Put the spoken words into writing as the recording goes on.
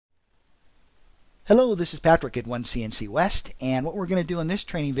Hello, this is Patrick at OneCNC West, and what we're going to do in this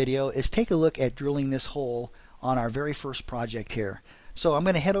training video is take a look at drilling this hole on our very first project here. So I'm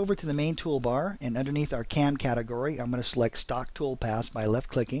going to head over to the main toolbar, and underneath our CAM category I'm going to select Stock Toolpaths by left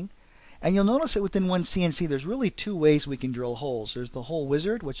clicking. And you'll notice that within OneCNC there's really two ways we can drill holes. There's the hole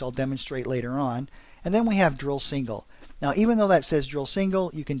wizard, which I'll demonstrate later on, and then we have drill single. Now even though that says drill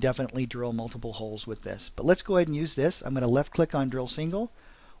single, you can definitely drill multiple holes with this. But let's go ahead and use this. I'm going to left click on drill single.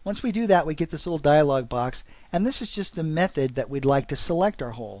 Once we do that, we get this little dialog box, and this is just the method that we'd like to select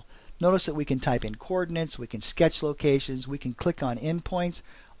our hole. Notice that we can type in coordinates, we can sketch locations, we can click on endpoints,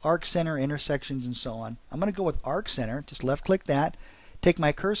 arc center, intersections, and so on. I'm going to go with arc center. Just left click that, take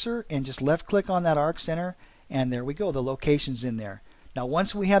my cursor and just left click on that arc center, and there we go, the location's in there. Now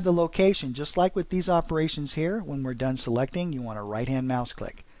once we have the location, just like with these operations here, when we're done selecting, you want to right hand mouse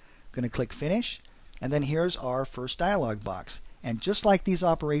click. I'm going to click finish, and then here's our first dialog box. And just like these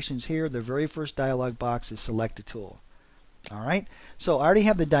operations here, the very first dialog box is select a tool. Alright, so I already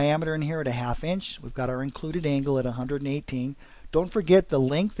have the diameter in here at a 1/2 inch. We've got our included angle at 118. Don't forget the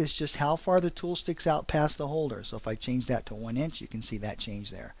length is just how far the tool sticks out past the holder. So if I change that to 1 inch, you can see that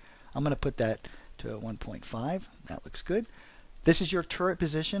change there. I'm going to put that to 1.5. That looks good. This is your turret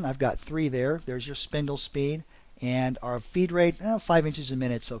position. I've got 3 there. There's your spindle speed. And our feed rate, 5 inches a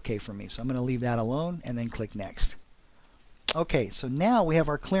minute is okay for me. So I'm going to leave that alone and then click next. Okay, so now we have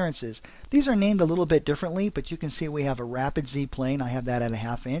our clearances. These are named a little bit differently, but you can see we have a rapid Z-plane. I have that at a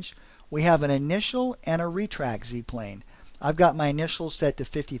 1/2 inch. We have an initial and a retract Z-plane. I've got my initial set to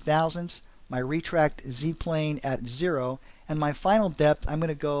 50 thousandths, my retract Z-plane at 0, and my final depth I'm going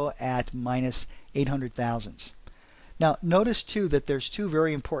to go at minus 800 thousandths. Now notice too that there's 2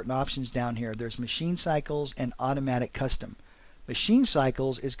 very important options down here. There's machine cycles and automatic custom. Machine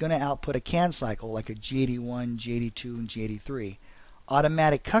cycles is going to output a CAD cycle like a G81, G82, and G83.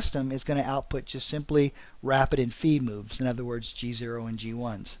 Automatic custom is going to output just simply rapid and feed moves, in other words G0 and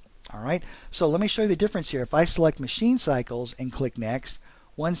G1s. Alright, so let me show you the difference here. If I select machine cycles and click next,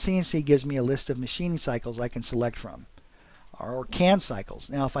 OneCNC gives me a list of machine cycles I can select from, or CAD cycles.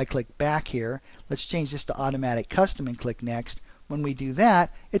 Now if I click back here, let's change this to automatic custom and click next. When we do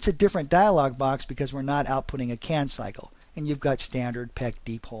that, it's a different dialog box because we're not outputting a CAD cycle. And you've got standard, peck,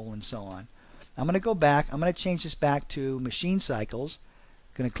 deep hole, and so on. I'm going to go back. I'm going to change this back to machine cycles.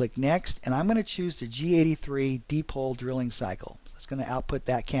 I'm going to click next, and I'm going to choose the G83 deep hole drilling cycle. It's going to output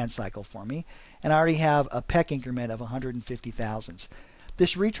that CAD cycle for me. And I already have a peck increment of 150 thousandths.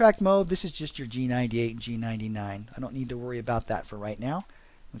 This retract mode, this is just your G98 and G99. I don't need to worry about that for right now.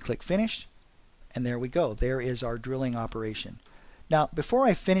 I'm going to click finish, and there we go. There is our drilling operation. Now, before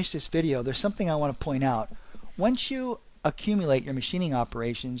I finish this video, there's something I want to point out. Once you accumulate your machining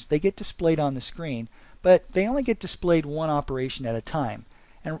operations, they get displayed on the screen, but they only get displayed one operation at a time.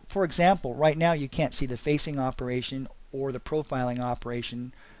 And for example, right now you can't see the facing operation or the profiling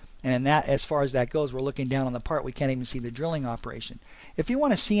operation, and in that, as far as that goes, we're looking down on the part, we can't even see the drilling operation. If you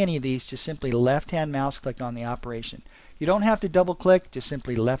want to see any of these, just simply left hand mouse click on the operation. You don't have to double click, just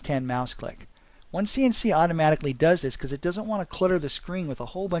simply left hand mouse click. OneCNC automatically does this because it doesn't want to clutter the screen with a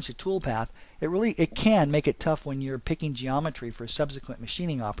whole bunch of toolpath. It can make it tough when you're picking geometry for subsequent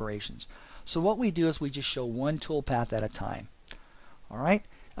machining operations. So what we do is we just show one toolpath at a time. Alright?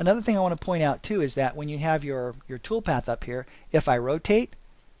 Another thing I want to point out too is that when you have your toolpath up here, if I rotate,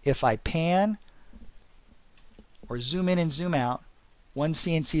 if I pan, or zoom in and zoom out,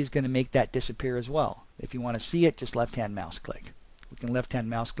 OneCNC is going to make that disappear as well. If you want to see it, just left hand mouse click. We can left hand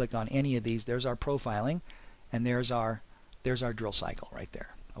mouse click on any of these. There's our profiling, and there's our drill cycle right there.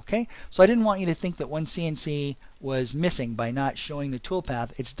 Okay, so I didn't want you to think that OneCNC was missing by not showing the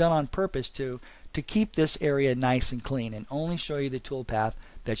toolpath. It's done on purpose to keep this area nice and clean and only show you the toolpath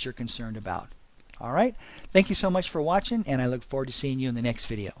that you're concerned about. Alright, thank you so much for watching, and I look forward to seeing you in the next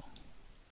video.